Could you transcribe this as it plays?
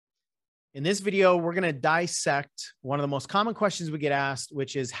In this video, we're going to dissect one of the most common questions we get asked,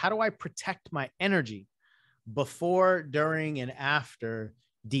 which is, how do I protect my energy before, during, and after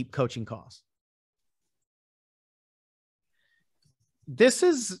deep coaching calls? This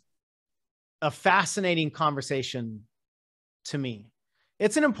is a fascinating conversation to me.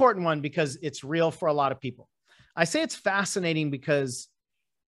 It's an important one because it's real for a lot of people. I say it's fascinating because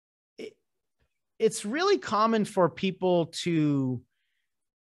it's really common for people to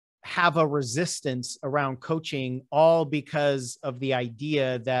have a resistance around coaching, all because of the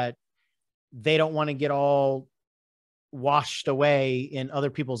idea that they don't want to get all washed away in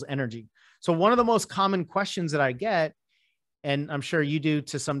other people's energy. So one of the most common questions that I get, and I'm sure you do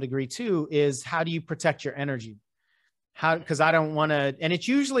to some degree too, is how do you protect your energy? Because I don't want to, and it's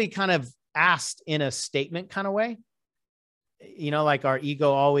usually kind of asked in a statement kind of way, like our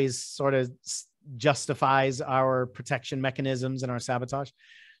ego always sort of justifies our protection mechanisms and our sabotage.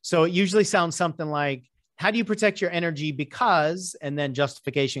 So it usually sounds something like, how do you protect your energy? Because, and then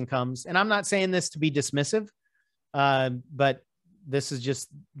justification comes. And I'm not saying this to be dismissive, but this is just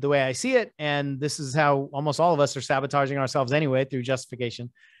the way I see it. And this is how almost all of us are sabotaging ourselves anyway, through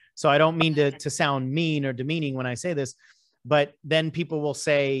justification. So I don't mean to sound mean or demeaning when I say this, but then people will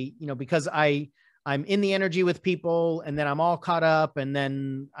say, because I'm in the energy with people and then I'm all caught up and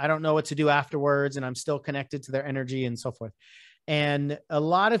then I don't know what to do afterwards and I'm still connected to their energy and so forth. And a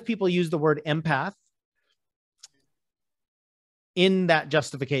lot of people use the word empath in that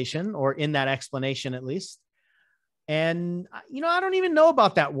justification or in that explanation, at least. And, I don't even know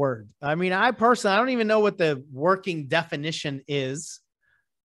about that word. I mean, I don't even know what the working definition is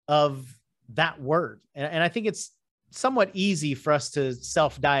of that word. And I think it's somewhat easy for us to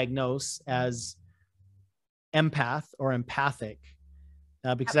self-diagnose as empath or empathic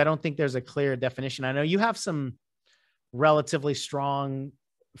because I don't think there's a clear definition. I know you have some relatively strong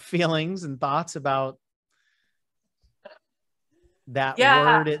feelings and thoughts about that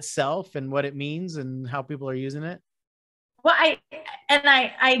word itself and what it means and how people are using it. Well, I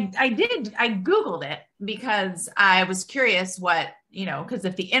Googled it because I was curious what, because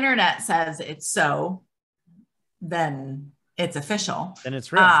if the internet says it's so, then it's official. Then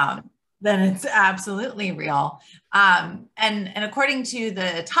it's real. Then it's absolutely real. And according to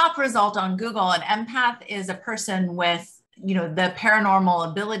the top result on Google, an empath is a person with, the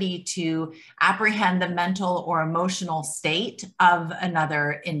paranormal ability to apprehend the mental or emotional state of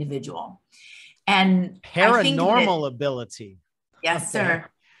another individual. And paranormal ability. Yes, okay, sir.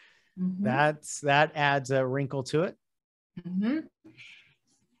 Mm-hmm. That adds a wrinkle to it. Mm-hmm.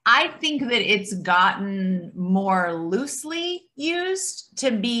 I think that it's gotten more loosely used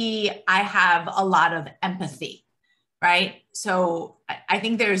to be, I have a lot of empathy, right? So I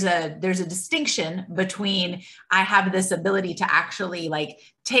think there's a distinction between I have this ability to actually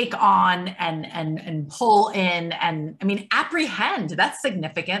take on and pull in and apprehend, that's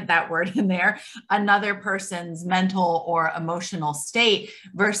significant, that word in there, another person's mental or emotional state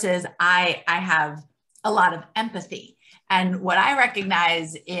versus I have a lot lot of empathy. And what I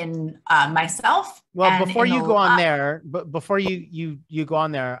recognize in myself. Well, before you go on there,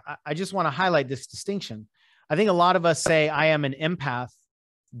 I just want to highlight this distinction. I think a lot of us say I am an empath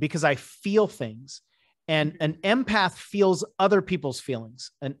because I feel things, and an empath feels other people's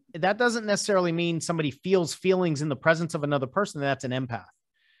feelings. And that doesn't necessarily mean somebody feels feelings in the presence of another person. That's an empath.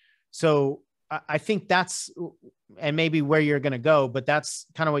 So I think that's, and maybe where you're going to go, but that's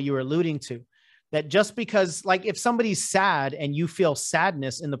kind of what you were alluding to. That just because, if somebody's sad and you feel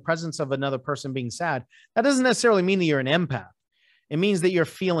sadness in the presence of another person being sad, that doesn't necessarily mean that you're an empath. It means that you're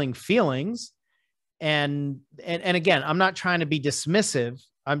feeling feelings. And again, I'm not trying to be dismissive.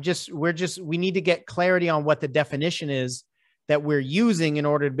 We need to get clarity on what the definition is that we're using in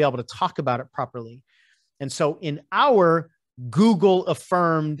order to be able to talk about it properly. And so in our Google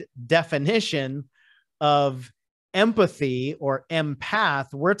affirmed definition of empathy or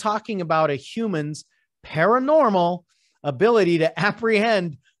empath, we're talking about a human's paranormal ability to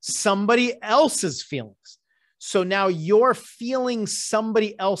apprehend somebody else's feelings. So now you're feeling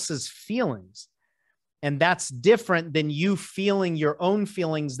somebody else's feelings, and that's different than you feeling your own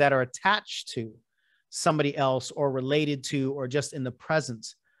feelings that are attached to somebody else or related to or just in the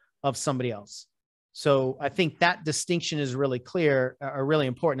presence of somebody else. So I think that distinction is really clear or really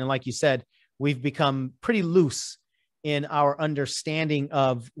important. And like you said, we've become pretty loose in our understanding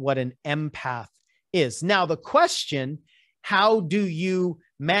of what an empath is. Now, the question, how do you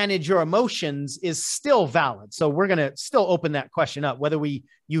manage your emotions, is still valid. So we're going to still open that question up, whether we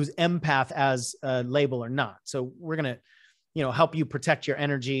use empath as a label or not. So we're going to, help you protect your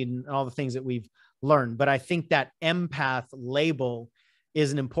energy and all the things that we've learned. But I think that empath label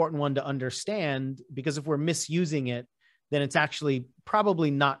is an important one to understand, because if we're misusing it, then it's actually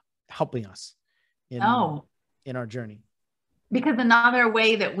probably not helping us in our journey. Because another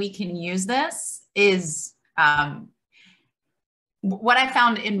way that we can use this is what I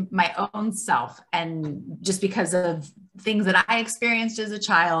found in my own self, and just because of things that I experienced as a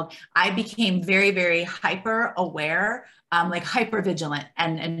child, I became very, very hyper aware, like hyper vigilant,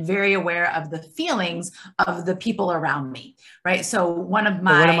 and very aware of the feelings of the people around me. Right. So one of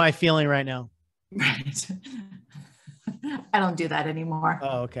my, what am I feeling right now? Right. I don't do that anymore.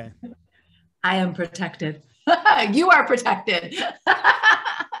 Oh, okay. I am protected. You are protected.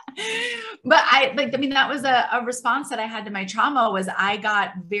 But that was a response that I had to my trauma. Was I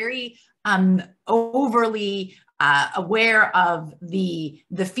got very overly aware of the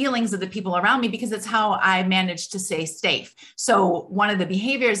feelings of the people around me, because it's how I managed to stay safe. So one of the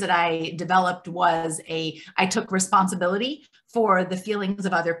behaviors that I developed was I took responsibility for the feelings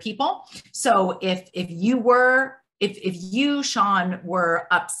of other people. So if you, Sean, were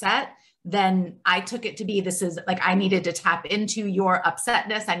upset, then I took it to be, this is like, I needed to tap into your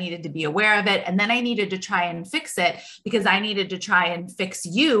upsetness. I needed to be aware of it. And then I needed to try and fix it, because I needed to try and fix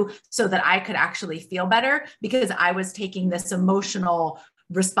you so that I could actually feel better, because I was taking this emotional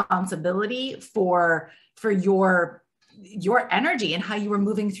responsibility for your energy and how you were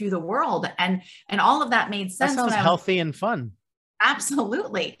moving through the world. And all of that made sense. That sounds healthy and fun.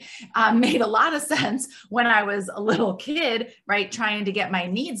 Absolutely. Made a lot of sense when I was a little kid, right? Trying to get my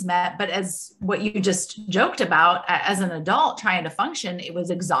needs met. But as what you just joked about, as an adult trying to function, it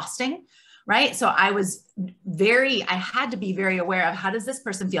was exhausting, right? So I had to be very aware of, how does this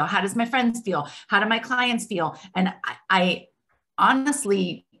person feel? How does my friends feel? How do my clients feel? And I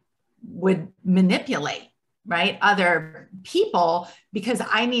honestly would manipulate, right, other people, because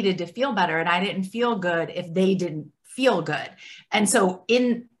I needed to feel better, and I didn't feel good if they didn't feel good. And so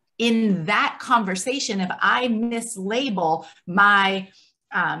in that conversation, if I mislabel my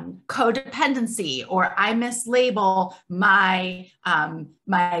codependency, or I mislabel my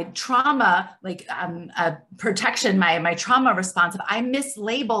trauma, like protection, my trauma response, if I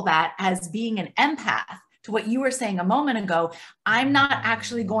mislabel that as being an empath, to what you were saying a moment ago, I'm not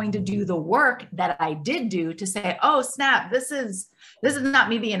actually going to do the work that I did do to say, oh, snap, this is not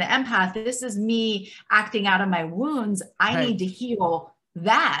me being an empath. This is me acting out of my wounds. I need to heal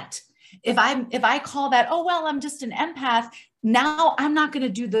that. If I call that, oh, well, I'm just an empath, now I'm not going to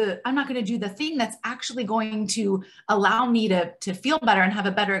do the thing that's actually going to allow me to feel better and have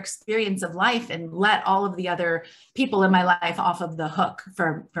a better experience of life, and let all of the other people in my life off of the hook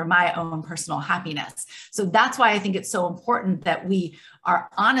for my own personal happiness. So that's why I think it's so important that we are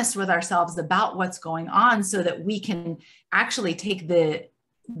honest with ourselves about what's going on, so that we can actually take the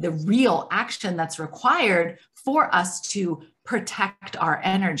real action that's required for us to protect our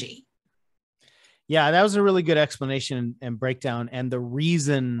energy. Yeah, that was a really good explanation and breakdown. And the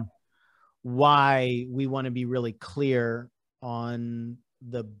reason why we want to be really clear on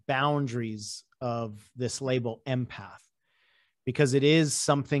the boundaries of this label empath, because it is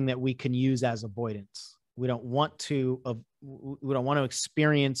something that we can use as avoidance. We don't want to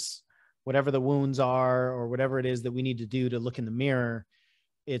experience whatever the wounds are, or whatever it is that we need to do to look in the mirror.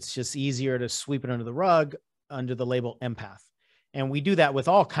 It's just easier to sweep it under the rug under the label empath. And we do that with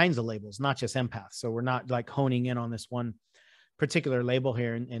all kinds of labels, not just empath. So we're not like honing in on this one particular label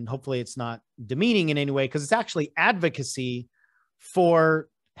here. And hopefully it's not demeaning in any way, because it's actually advocacy for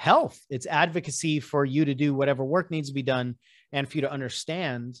health. It's advocacy for you to do whatever work needs to be done, and for you to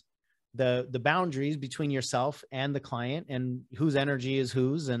understand the boundaries between yourself and the client, and whose energy is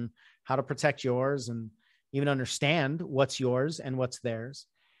whose, and how to protect yours, and even understand what's yours and what's theirs.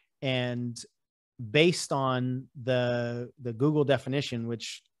 And based on the Google definition,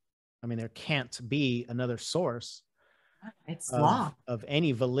 which, I mean, there can't be another source of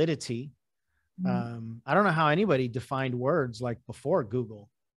any validity. I don't know how anybody defined words like before Google.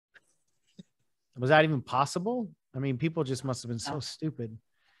 Was that even possible? I mean, people just must have been so stupid.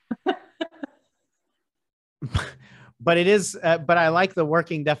 But it is, but I like the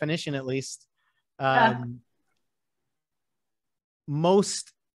working definition, at least.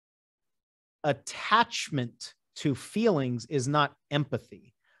 Most attachment to feelings is not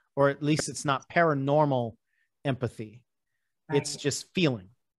empathy, or at least it's not paranormal empathy. Right. It's just feeling.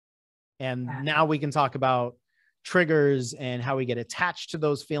 And now we can talk about triggers and how we get attached to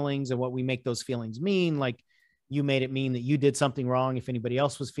those feelings and what we make those feelings mean. Like, you made it mean that you did something wrong if anybody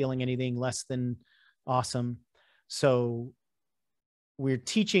else was feeling anything less than awesome. So we're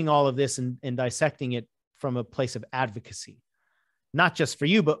teaching all of this and dissecting it from a place of advocacy, not just for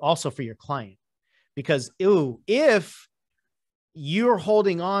you, but also for your client. Because if you're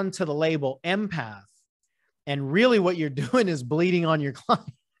holding on to the label empath. And really what you're doing is bleeding on your client.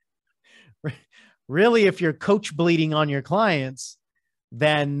 Really, if you're coach bleeding on your clients,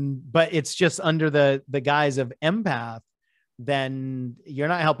 then, but it's just under the guise of empath, then you're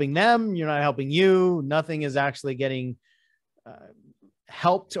not helping them. You're not helping you. Nothing is actually getting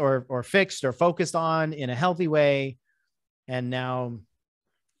helped or fixed or focused on in a healthy way. And now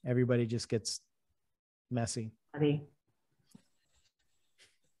everybody just gets messy.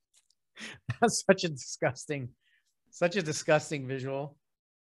 That's such a disgusting visual.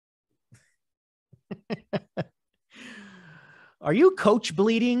 Are you coach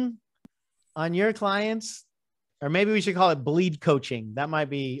bleeding on your clients? Or maybe we should call it bleed coaching. That might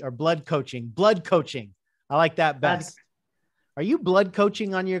be, or blood coaching. Blood coaching. I like that best. Are you blood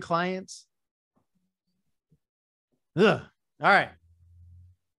coaching on your clients? Ugh. All right.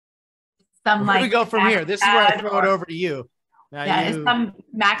 Where do we go from here? This is where I throw it over to you. Now is some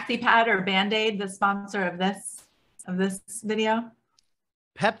Maxi Pad or Band-Aid the sponsor of this video?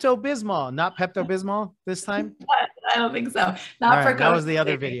 Pepto-Bismol, not Pepto-Bismol this time? I don't think so. Not for that was the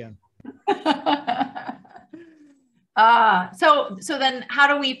other video. So then how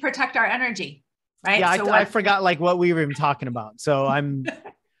do we protect our energy? Right? Yeah, so I forgot like what we were even talking about. So I'm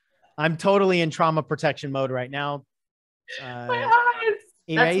totally in trauma protection mode right now. My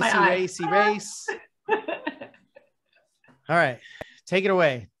eyes. Erase. All right, take it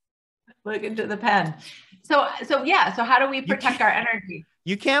away. Look into the pen. So how do we protect our energy?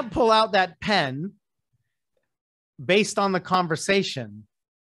 You can't pull out that pen based on the conversation.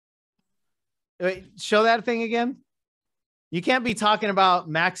 Wait, show that thing again. You can't be talking about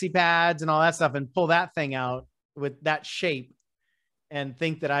maxi pads and all that stuff and pull that thing out with that shape and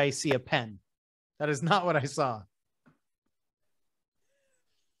think that I see a pen. That is not what I saw.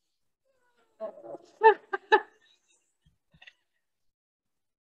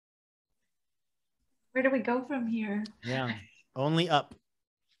 Where do we go from here? Yeah, only up.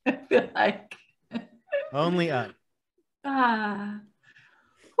 I feel like only up.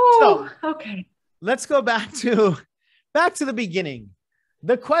 So okay, let's go back to the beginning.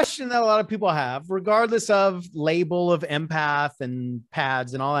 The question that a lot of people have, regardless of label of empath and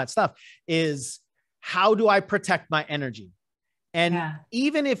pads and all that stuff, is how do I protect my energy? And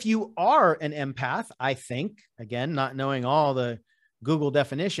even if you are an empath, I think, again, not knowing all the Google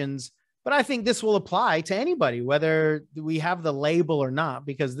definitions, but I think this will apply to anybody, whether we have the label or not,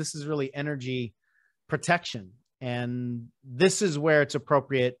 because this is really energy protection. And this is where it's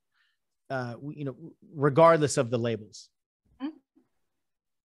appropriate, regardless of the labels. Mm-hmm.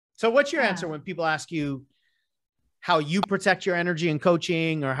 So what's your answer when people ask you how you protect your energy in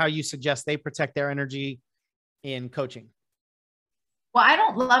coaching, or how you suggest they protect their energy in coaching? Well, I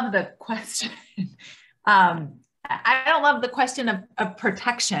don't love the question. I don't love the question of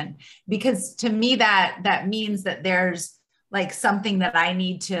protection, because to me that means that there's like something that I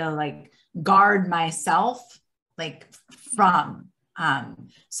need to like guard myself like from.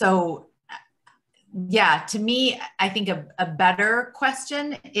 So yeah, to me, I think a better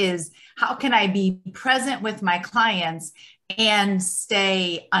question is, how can I be present with my clients and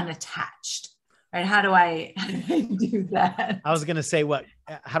stay unattached? Right? How do I do that? I was going to say,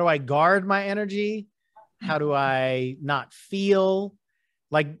 how do I guard my energy? How do I not feel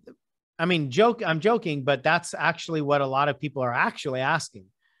like, I'm joking, but that's actually what a lot of people are actually asking,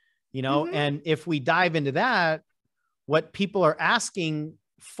 mm-hmm. And if we dive into that, what people are asking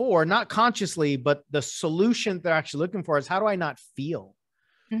for, not consciously, but the solution they're actually looking for is, how do I not feel?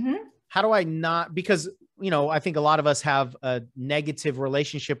 Mm-hmm. How do I not, because, I think a lot of us have a negative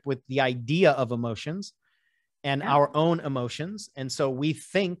relationship with the idea of emotions and our own emotions. And so we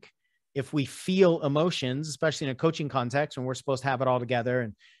think, if we feel emotions, especially in a coaching context, when we're supposed to have it all together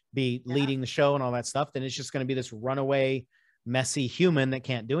and be leading the show and all that stuff, then it's just going to be this runaway, messy human that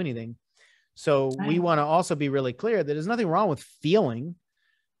can't do anything. So we want to also be really clear that there's nothing wrong with feeling.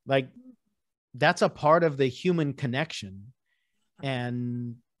 Like, that's a part of the human connection.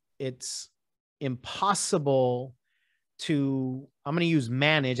 And it's impossible to, I'm going to use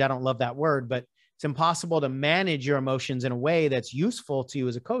manage. I don't love that word, but it's impossible to manage your emotions in a way that's useful to you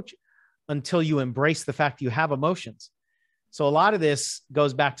as a coach until you embrace the fact you have emotions. So a lot of this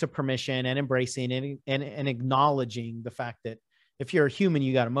goes back to permission and embracing and acknowledging the fact that if you're a human,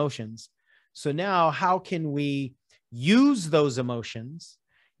 you got emotions. So now how can we use those emotions,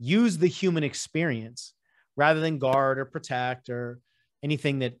 use the human experience, rather than guard or protect or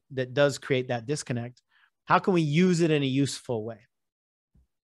anything that does create that disconnect? How can we use it in a useful way?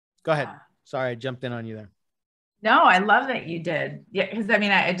 Go ahead. Sorry, I jumped in on you there. No, I love that you did. Yeah, because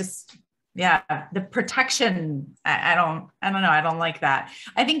I Yeah, the protection. I don't know. I don't like that.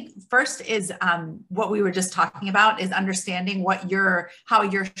 I think first is what we were just talking about is understanding how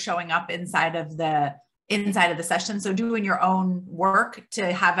you're showing up inside of the session. So doing your own work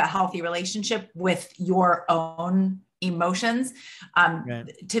to have a healthy relationship with your own emotions. Right.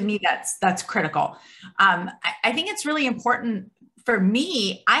 To me, that's critical. I think it's really important for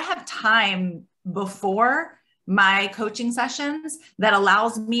me. I have time before my coaching sessions that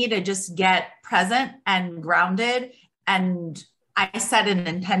allows me to just get present and grounded, and I set an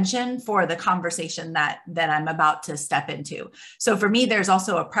intention for the conversation that I'm about to step into. So for me, there's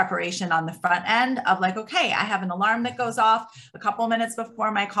also a preparation on the front end of like, okay, I have an alarm that goes off a couple minutes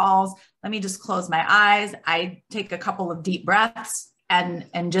before my calls. Let me just close my eyes. I take a couple of deep breaths,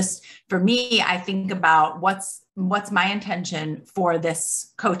 and just for me, I think about what's my intention for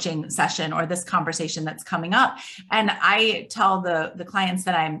this coaching session or this conversation that's coming up. And I tell the clients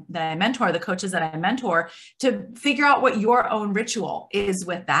that I mentor, the coaches that I mentor, to figure out what your own ritual is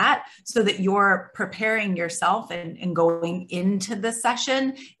with that, so that you're preparing yourself and going into the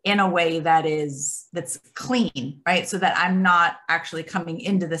session in a way that's clean, right? So that I'm not actually coming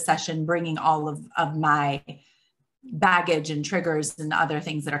into the session bringing all of my baggage and triggers and other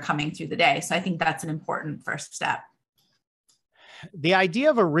things that are coming through the day. So I think that's an important first step. The idea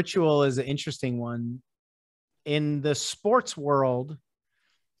of a ritual is an interesting one. In the sports world,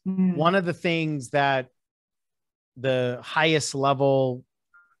 one of the things that the highest level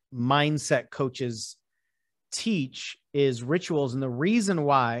mindset coaches teach is rituals. And the reason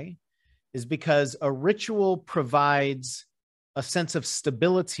why is because a ritual provides a sense of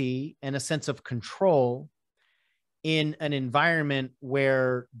stability and a sense of control in an environment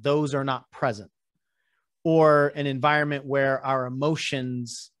where those are not present, or an environment where our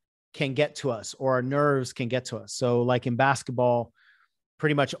emotions can get to us or our nerves can get to us. So like in basketball,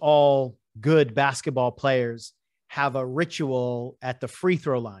 pretty much all good basketball players have a ritual at the free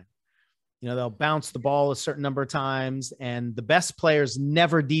throw line. You know, they'll bounce the ball a certain number of times, and the best players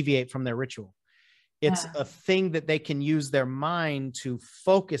never deviate from their ritual. It's a thing that they can use their mind to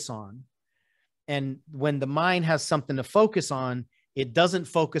focus on. And when the mind has something to focus on, it doesn't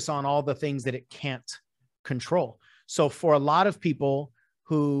focus on all the things that it can't control. So for a lot of people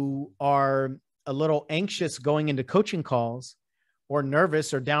who are a little anxious going into coaching calls, or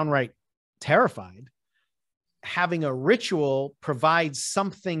nervous or downright terrified, having a ritual provides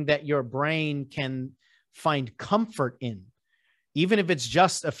something that your brain can find comfort in. Even if it's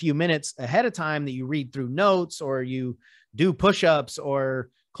just a few minutes ahead of time that you read through notes, or you do push-ups, or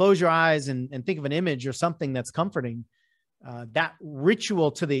close your eyes and think of an image or something that's comforting, that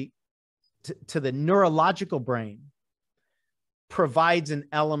ritual to the neurological brain provides an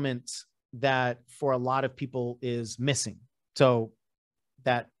element that for a lot of people is missing. So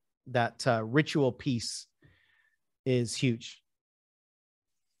that ritual piece is huge.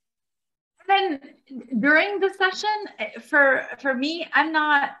 And then during the session, for me, I'm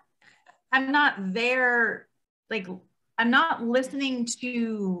not there, like, I'm not listening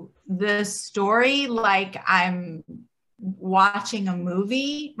to the story like I'm watching a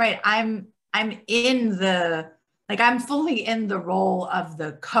movie, right? I'm fully in the role of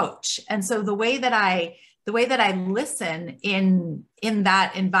the coach. And so the way that I listen in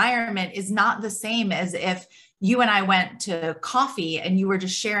that environment is not the same as if you and I went to coffee and you were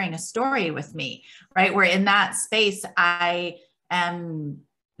just sharing a story with me, right? Where in that space, I am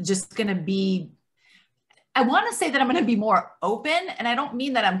just going to be, I want to say that I'm going to be more open. And I don't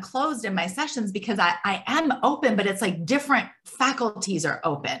mean that I'm closed in my sessions, because I am open, but it's like different faculties are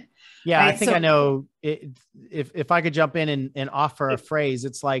open. Yeah, right? I think I know it. If I could jump in and offer a phrase,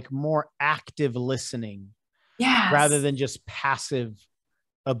 it's like more active listening, rather than just passive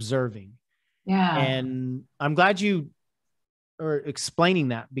observing. Yeah. And I'm glad you are explaining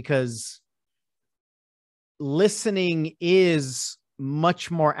that, because listening is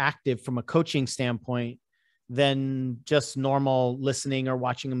much more active from a coaching standpoint than just normal listening or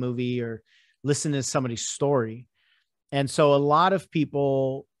watching a movie or listening to somebody's story. And so a lot of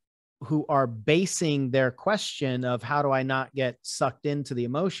people who are basing their question of how do I not get sucked into the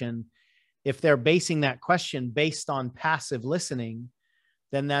emotion, if they're basing that question based on passive listening,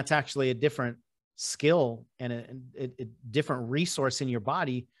 then that's actually a different skill and a different resource in your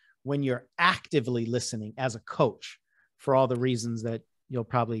body when you're actively listening as a coach, for all the reasons that you'll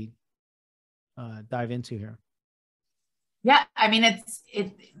probably dive into here. Yeah. I mean,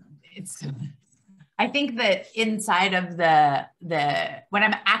 it's, I think that inside of the when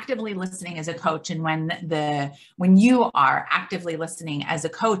I'm actively listening as a coach, and when you are actively listening as a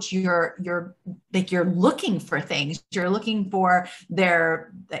coach, you're like, you're looking for things. You're looking for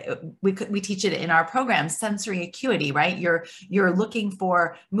we teach it in our program, sensory acuity, right? You're looking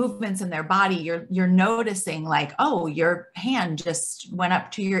for movements in their body. You're noticing, like, oh, your hand just went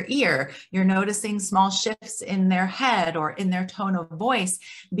up to your ear. You're noticing small shifts in their head or in their tone of voice,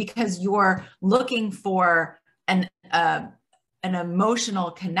 because you're looking for an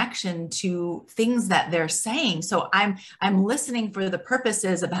emotional connection to things that they're saying. So I'm listening for the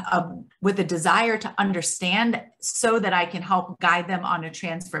purposes of with a desire to understand, so that I can help guide them on a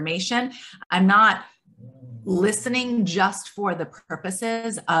transformation. I'm not listening just for the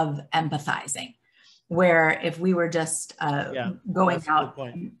purposes of empathizing, where if we were just going out,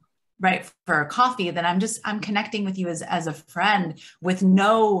 right, for coffee, then I'm connecting with you as a friend, with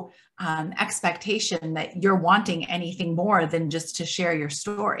no expectation that you're wanting anything more than just to share your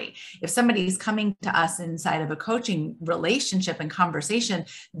story. If somebody's coming to us inside of a coaching relationship and conversation,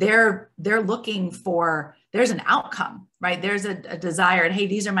 they're looking for, there's an outcome, right? There's a desire, and hey,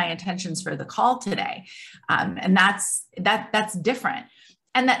 these are my intentions for the call today. And that's different.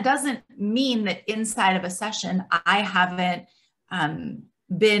 And that doesn't mean that inside of a session, I haven't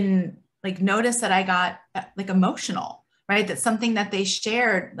been like, notice that I got like emotional, right? That something that they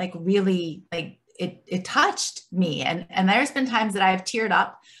shared, like, really, like, it touched me. And there's been times that I've teared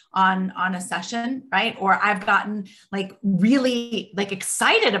up on a session, right? Or I've gotten like really like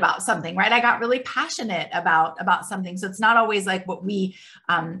excited about something, right? I got really passionate about something. So it's not always like what we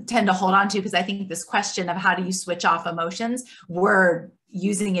tend to hold on to, because I think this question of how do you switch off emotions, we're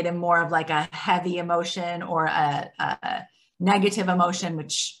using it in more of like a heavy emotion or a negative emotion,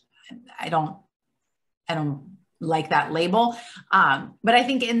 which I don't like that label. But I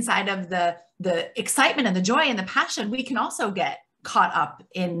think inside of the excitement and the joy and the passion, we can also get caught up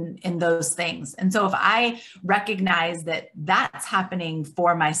in those things. And so if I recognize that that's happening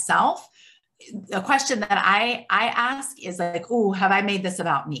for myself, a question that I ask is like, oh, have I made this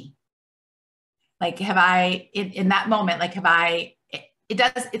about me? Like, have I, in that moment, like, have I,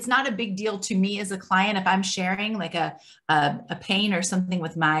 it's not a big deal to me as a client if I'm sharing like a pain or something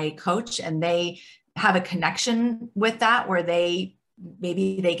with my coach, and they have a connection with that, where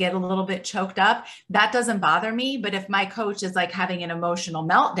maybe they get a little bit choked up. That doesn't bother me. But if my coach is like having an emotional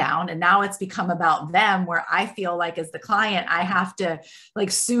meltdown, and now it's become about them, where I feel like as the client, I have to like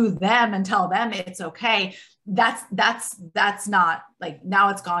soothe them and tell them it's okay. That's not, like, now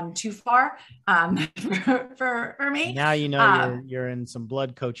it's gone too far for me. Now you know you're in some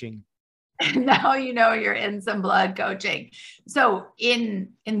blood coaching. Now you know you're in some blood coaching. So in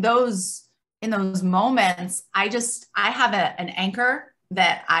those moments, I have an anchor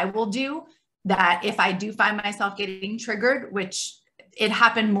that I will do, that if I do find myself getting triggered, which it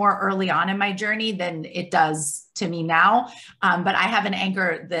happened more early on in my journey than it does to me now. But I have an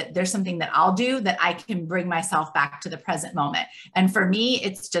anchor that there's something that I'll do that I can bring myself back to the present moment. And for me,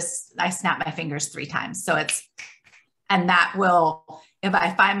 it's just, I snap my fingers 3 times. So and that will, if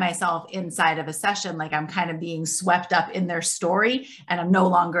I find myself inside of a session, like I'm kind of being swept up in their story and I'm no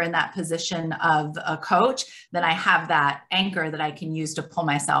longer in that position of a coach, then I have that anchor that I can use to pull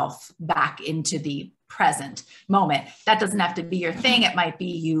myself back into the present moment. That doesn't have to be your thing. It might be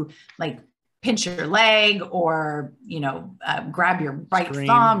you like pinch your leg, or, grab your right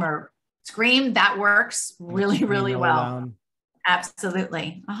thumb or scream. That works really, really well. Loud.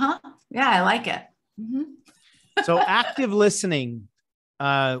 Absolutely. Yeah, I like it. Mm-hmm. So active listening.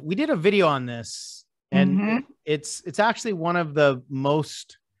 We did a video on this, and it's actually one of the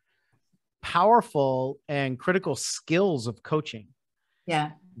most powerful and critical skills of coaching.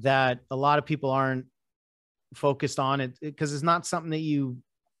 Yeah. That a lot of people aren't focused on it, because it's not something that you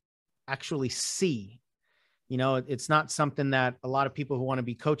actually see. It's not something that a lot of people who want to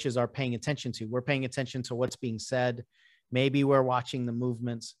be coaches are paying attention to. We're paying attention to what's being said. Maybe we're watching the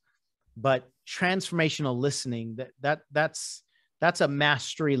movements, but transformational listening, that's a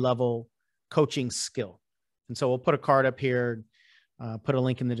mastery level coaching skill. And so we'll put a card up here, put a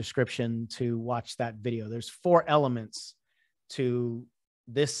link in the description to watch that video. There's 4 elements to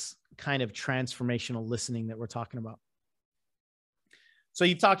this kind of transformational listening that we're talking about. So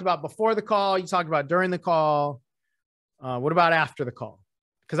you've talked about before the call, you talked about during the call. What about after the call?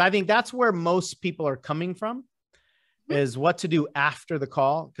 Because I think that's where most people are coming from, is what to do after the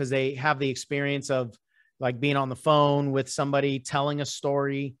call, because they have the experience of like being on the phone with somebody telling a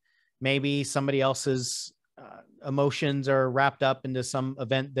story. Maybe somebody else's emotions are wrapped up into some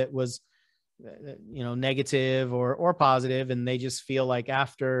event that was, negative or positive. And they just feel like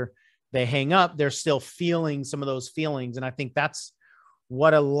after they hang up, they're still feeling some of those feelings. And I think that's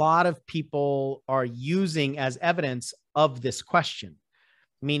what a lot of people are using as evidence of this question,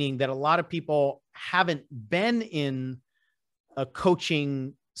 meaning that a lot of people haven't been in a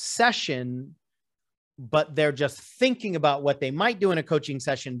coaching session, but they're just thinking about what they might do in a coaching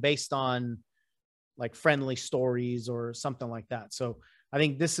session based on like friendly stories or something like that. So I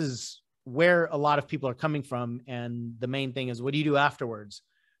think this is where a lot of people are coming from. And the main thing is, what do you do afterwards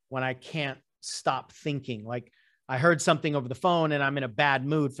when I can't stop thinking? Like, I heard something over the phone and I'm in a bad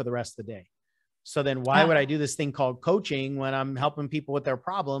mood for the rest of the day. So then why would I do this thing called coaching when I'm helping people with their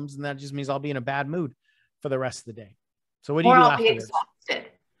problems? And that just means I'll be in a bad mood for the rest of the day. So what do you do afterwards? Be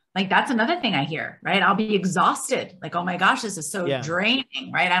exhausted. Like, that's another thing I hear, right? I'll be exhausted. Like, oh my gosh, this is so draining,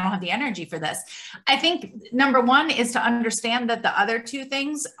 right? I don't have the energy for this. I think number one is to understand that the other two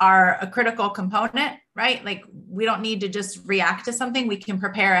things are a critical component, right? Like, we don't need to just react to something. We can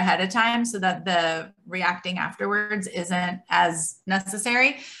prepare ahead of time so that the reacting afterwards isn't as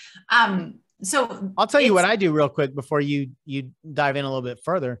necessary. So I'll tell you what I do real quick before you dive in a little bit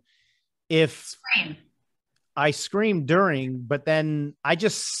further. If I scream during, but then I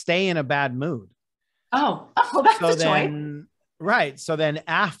just stay in a bad mood. Oh, that's a choice. Right. So then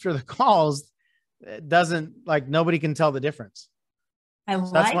after the calls, it doesn't, like, nobody can tell the difference.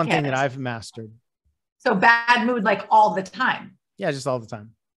 That's one thing that I've mastered. So bad mood, like all the time. Yeah, just all the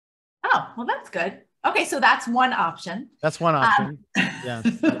time. Oh, well, that's good. Okay. So that's one option. That's one option. Yeah.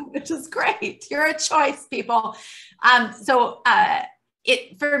 Which is great. You're a choice, people.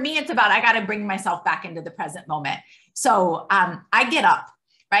 For me, it's about, I got to bring myself back into the present moment. So I get up,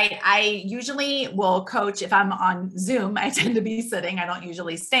 right? I usually will coach if I'm on Zoom. I tend to be sitting. I don't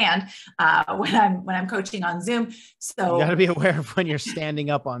usually stand when I'm coaching on Zoom. So you got to be aware of when you're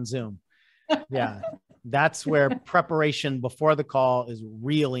standing up on Zoom. Yeah. That's where preparation before the call is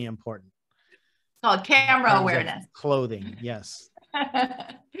really important. Called camera awareness. Clothing. Yes.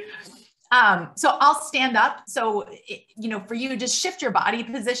 So I'll stand up. So, for you, just shift your body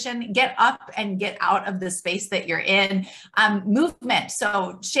position, get up and get out of the space that you're in. Movement.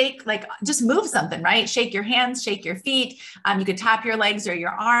 So shake, like, just move something, right? Shake your hands, shake your feet. You could tap your legs or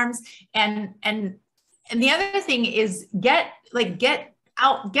your arms. And the other thing is get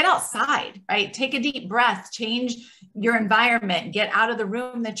outside, right? Take a deep breath, change your environment, get out of the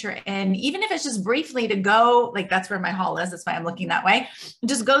room that you're in, even if it's just briefly to go, like, that's where my hall is. That's why I'm looking that way.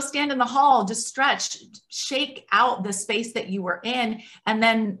 Just go stand in the hall, just stretch, shake out the space that you were in, and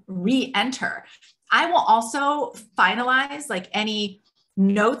then re-enter. I will also finalize like any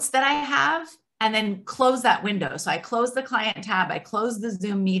notes that I have and then close that window. So I close the client tab, I close the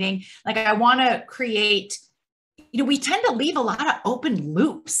Zoom meeting. Like, I want to create, we tend to leave a lot of open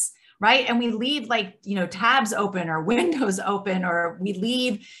loops, right? And we leave tabs open or windows open, or we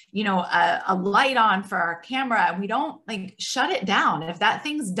leave, a light on for our camera, and we don't shut it down. If that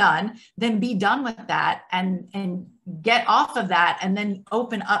thing's done, then be done with that and get off of that, and then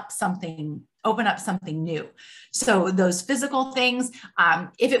open up something new. So those physical things,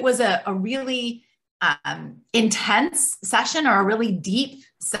 if it was a really intense session or a really deep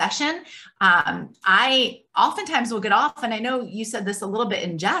session, I oftentimes will get off. And I know you said this a little bit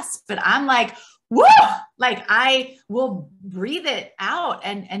in jest, but I'm like, whoa, like I will breathe it out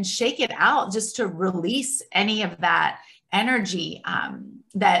and shake it out just to release any of that energy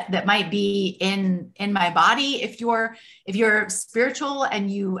that might be in my body. If you're spiritual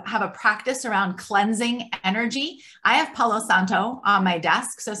and you have a practice around cleansing energy, I have Palo Santo on my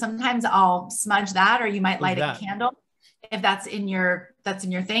desk. So sometimes I'll smudge that, or you might light a candle if that's in your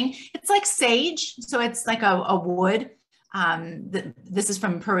thing. It's like sage. So it's like a wood. This is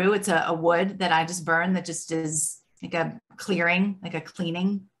from Peru. It's a wood that I just burn that just is like a clearing, like a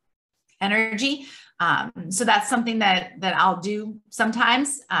cleaning energy. So that's something that I'll do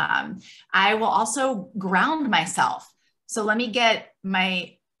sometimes. I will also ground myself. So let me get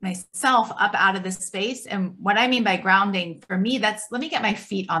myself up out of this space. And what I mean by grounding for me, let me get my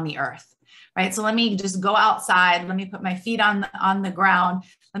feet on the earth, right? So let me just go outside. Let me put my feet on the ground.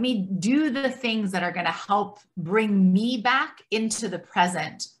 Let me do the things that are going to help bring me back into the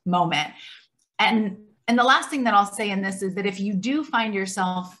present moment. And the last thing that I'll say in this is that if you do find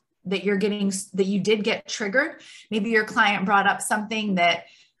yourself that you did get triggered, maybe your client brought up something that,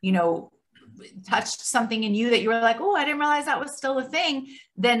 touched something in you that you were like, oh, I didn't realize that was still a thing,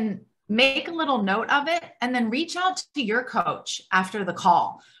 then make a little note of it and then reach out to your coach after the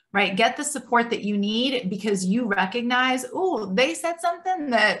call, right? Get the support that you need because you recognize, oh, they said something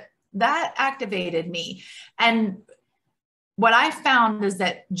that activated me. And what I found is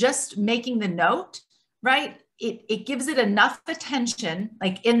that just making the note, right, it gives it enough attention,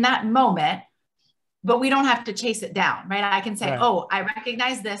 like in that moment, but we don't have to chase it down, right? I can say, Right. oh, I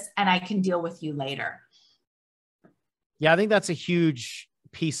recognize this and I can deal with you later. Yeah, I think that's a huge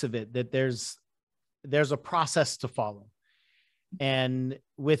piece of it, that there's a process to follow. And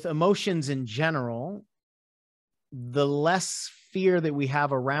with emotions in general, the less fear that we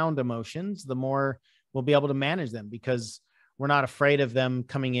have around emotions, the more we'll be able to manage them, because we're not afraid of them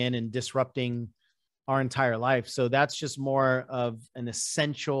coming in and disrupting our entire life. So that's just more of an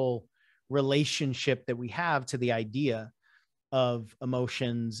essential relationship that we have to the idea of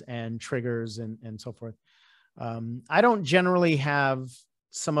emotions and triggers and so forth. I don't generally have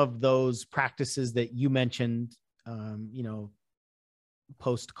some of those practices that you mentioned,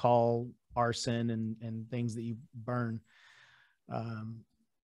 post-call arson and things that you burn.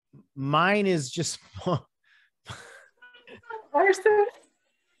 Mine is just Arson.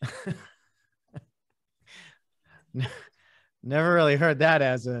 Never really heard that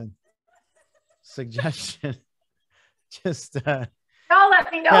as a suggestion. Just Y'all let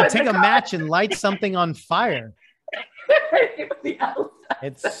me know. take a match and light something on fire.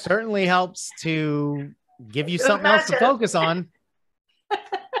 It certainly helps to give you something else to focus on.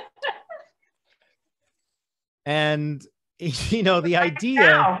 And the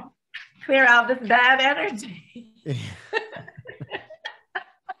idea, clear out this bad energy.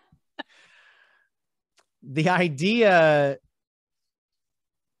 The idea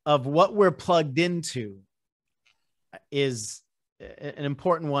of what we're plugged into is an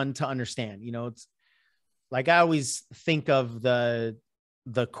important one to understand. It's like, I always think of the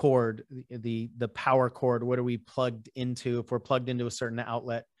cord, the power cord. What are we plugged into? If we're plugged into a certain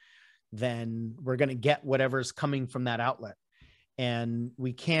outlet, then we're going to get whatever's coming from that outlet. And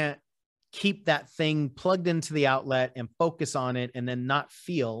we can't keep that thing plugged into the outlet and focus on it and then not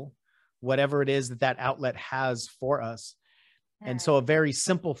feel whatever it is that outlet has for us. And so a very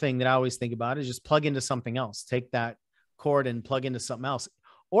simple thing that I always think about is just plug into something else. Take that cord and plug into something else,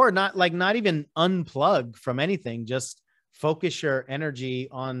 or not even unplug from anything. Just focus your energy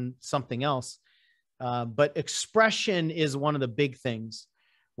on something else. But expression is one of the big things,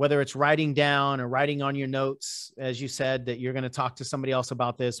 whether it's writing down or writing on your notes, as you said, that you're going to talk to somebody else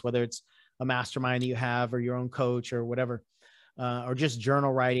about this, whether it's a mastermind that you have or your own coach or whatever, or just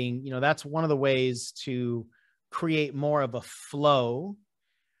journal writing. That's one of the ways to create more of a flow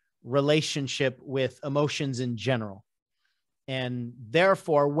relationship with emotions in general. And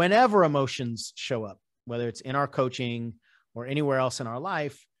therefore, whenever emotions show up, whether it's in our coaching or anywhere else in our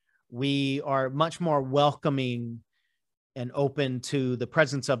life, we are much more welcoming and open to the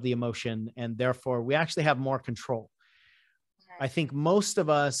presence of the emotion. And therefore, we actually have more control. I think most of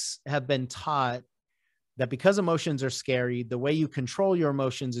us have been taught that because emotions are scary, the way you control your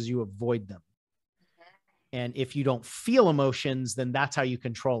emotions is you avoid them. And if you don't feel emotions, then that's how you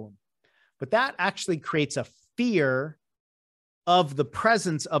control them. But that actually creates a fear of the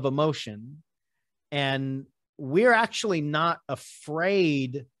presence of emotion. And we're actually not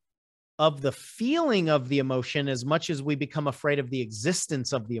afraid of the feeling of the emotion as much as we become afraid of the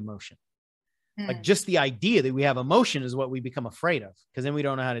existence of the emotion. Like, just the idea that we have emotion is what we become afraid of, because then we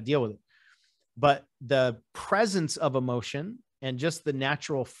don't know how to deal with it. But the presence of emotion and just the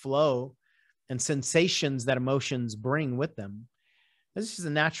natural flow and sensations that emotions bring with them, this is a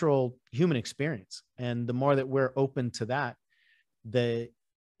natural human experience. And the more that we're open to that, the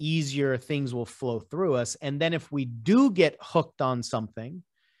easier things will flow through us. And then if we do get hooked on something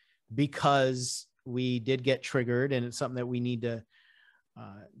because we did get triggered and it's something that we need to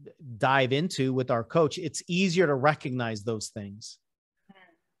dive into with our coach, it's easier to recognize those things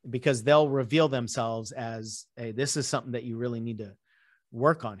because they'll reveal themselves as, hey, this is something that you really need to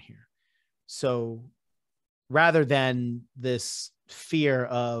work on here. So rather than this fear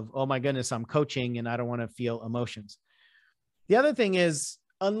of, oh my goodness, I'm coaching and I don't want to feel emotions. The other thing is,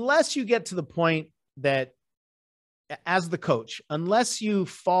 unless you get to the point that as the coach, unless you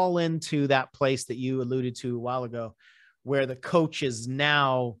fall into that place that you alluded to a while ago, where the coach is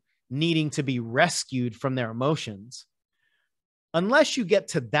now needing to be rescued from their emotions, unless you get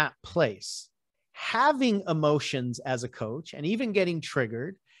to that place, having emotions as a coach and even getting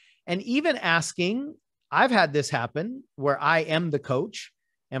triggered and even asking, I've had this happen where I am the coach.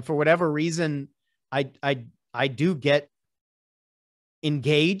 And for whatever reason, I do get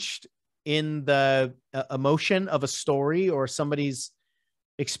engaged in the emotion of a story or somebody's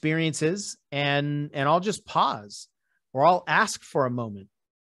experiences. And I'll just pause, or I'll ask for a moment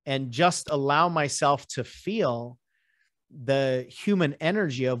and just allow myself to feel the human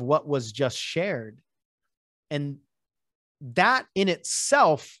energy of what was just shared. And that in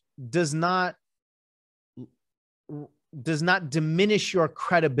itself does not does not diminish your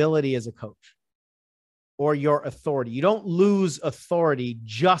credibility as a coach or your authority. You don't lose authority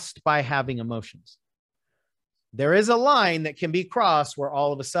just by having emotions. There is a line that can be crossed where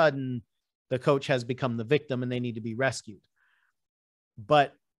all of a sudden the coach has become the victim and they need to be rescued.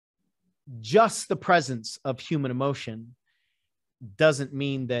 But just the presence of human emotion doesn't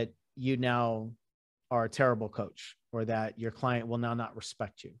mean that you now are a terrible coach or that your client will now not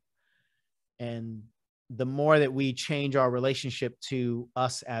respect you. And the more that we change our relationship to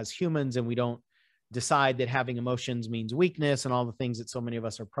us as humans and we don't decide that having emotions means weakness and all the things that so many of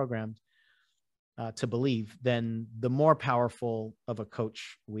us are programmed to believe, then the more powerful of a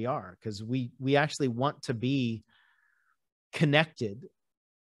coach we are, because we actually want to be connected.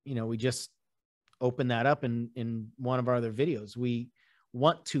 You know, we just opened that up in one of our other videos. We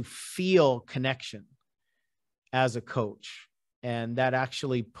want to feel connection as a coach. And that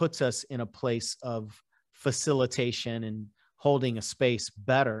actually puts us in a place of facilitation and holding a space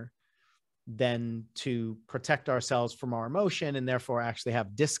better than to protect ourselves from our emotion and therefore actually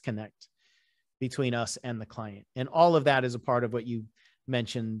have disconnect between us and the client. And all of that is a part of what you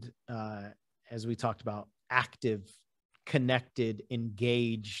mentioned as we talked about active, connected,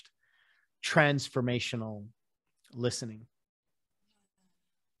 engaged, transformational listening.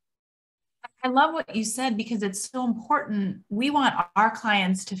 I love what you said because it's so important. We want our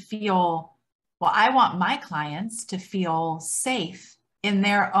clients to feel, well, I want my clients to feel safe in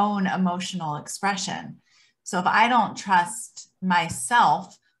their own emotional expression. So if I don't trust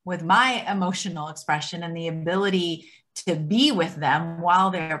myself with my emotional expression and the ability to be with them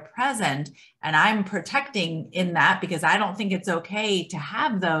while they're present, and I'm protecting in that because I don't think it's okay to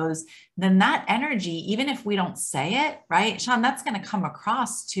have those, then that energy, even if we don't say it, right, Sean, that's going to come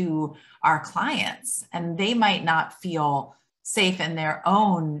across to our clients and they might not feel safe in their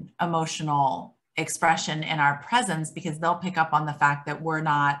own emotional expression in our presence because they'll pick up on the fact that we're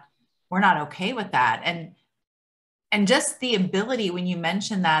not okay with that. And just the ability when you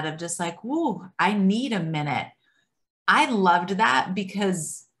mentioned that of just like, whoo, I need a minute. I loved that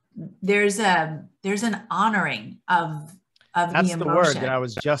because there's an honoring of That's the emotion. the word that I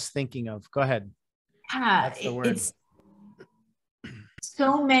was just thinking of. Go ahead. Yeah, that's the word. It's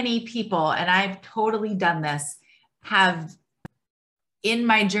so many people, and I've totally done this, have in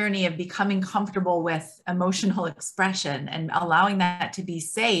my journey of becoming comfortable with emotional expression and allowing that to be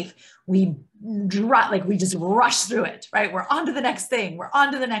safe, we just rush through it, right? We're on to the next thing. We're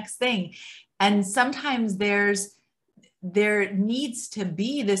on to the next thing. And sometimes there needs to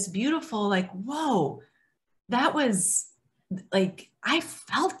be this beautiful, like, whoa, that was like, I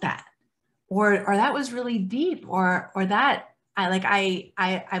felt that, or that was really deep, or that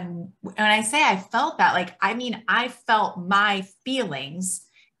I'm when I say I felt that, like, I mean, I felt my feelings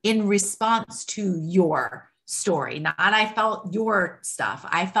in response to your story, not I felt your stuff.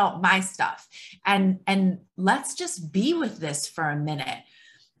 I felt my stuff. And let's just be with this for a minute.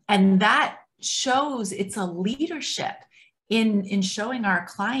 And that shows it's a leadership in showing our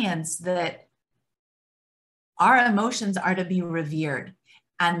clients that our emotions are to be revered.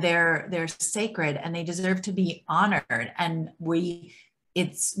 And they're sacred and they deserve to be honored. And we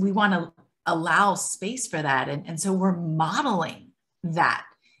want to allow space for that. And so we're modeling that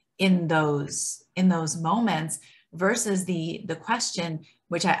in those moments versus the question,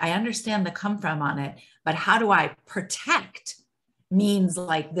 which I understand the come from on it, but how do I protect means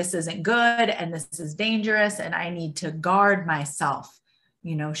like, this isn't good and this is dangerous and I need to guard myself,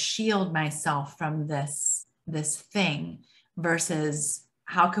 shield myself from this thing versus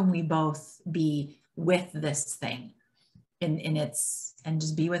how can we both be with this thing in its, and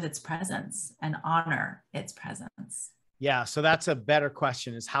just be with its presence and honor its presence? Yeah. So that's a better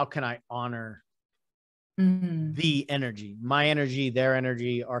question, is how can I honor the energy, my energy, their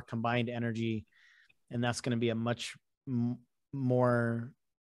energy, our combined energy? And that's going to be a much more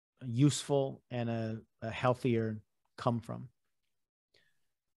useful and a healthier come from.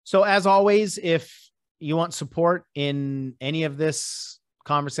 So as always, if you want support in any of this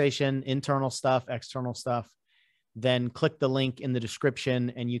conversation, internal stuff, external stuff, then click the link in the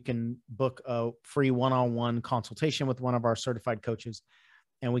description and you can book a free one-on-one consultation with one of our certified coaches,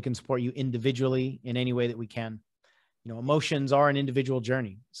 and we can support you individually in any way that we can. Emotions are an individual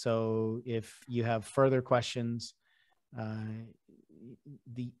journey. So if you have further questions,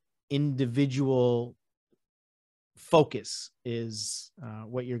 the individual focus is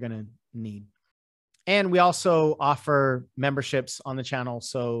what you're going to need. And we also offer memberships on the channel.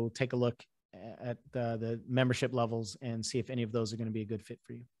 So take a look at the membership levels and see if any of those are going to be a good fit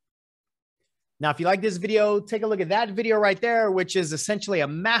for you. Now, if you like this video, take a look at that video right there, which is essentially a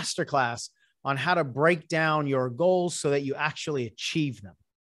masterclass on how to break down your goals so that you actually achieve them.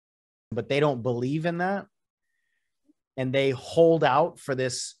 But they don't believe in that. And they hold out for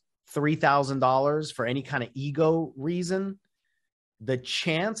this $3,000 for any kind of ego reason. The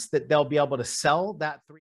chance that they'll be able to sell that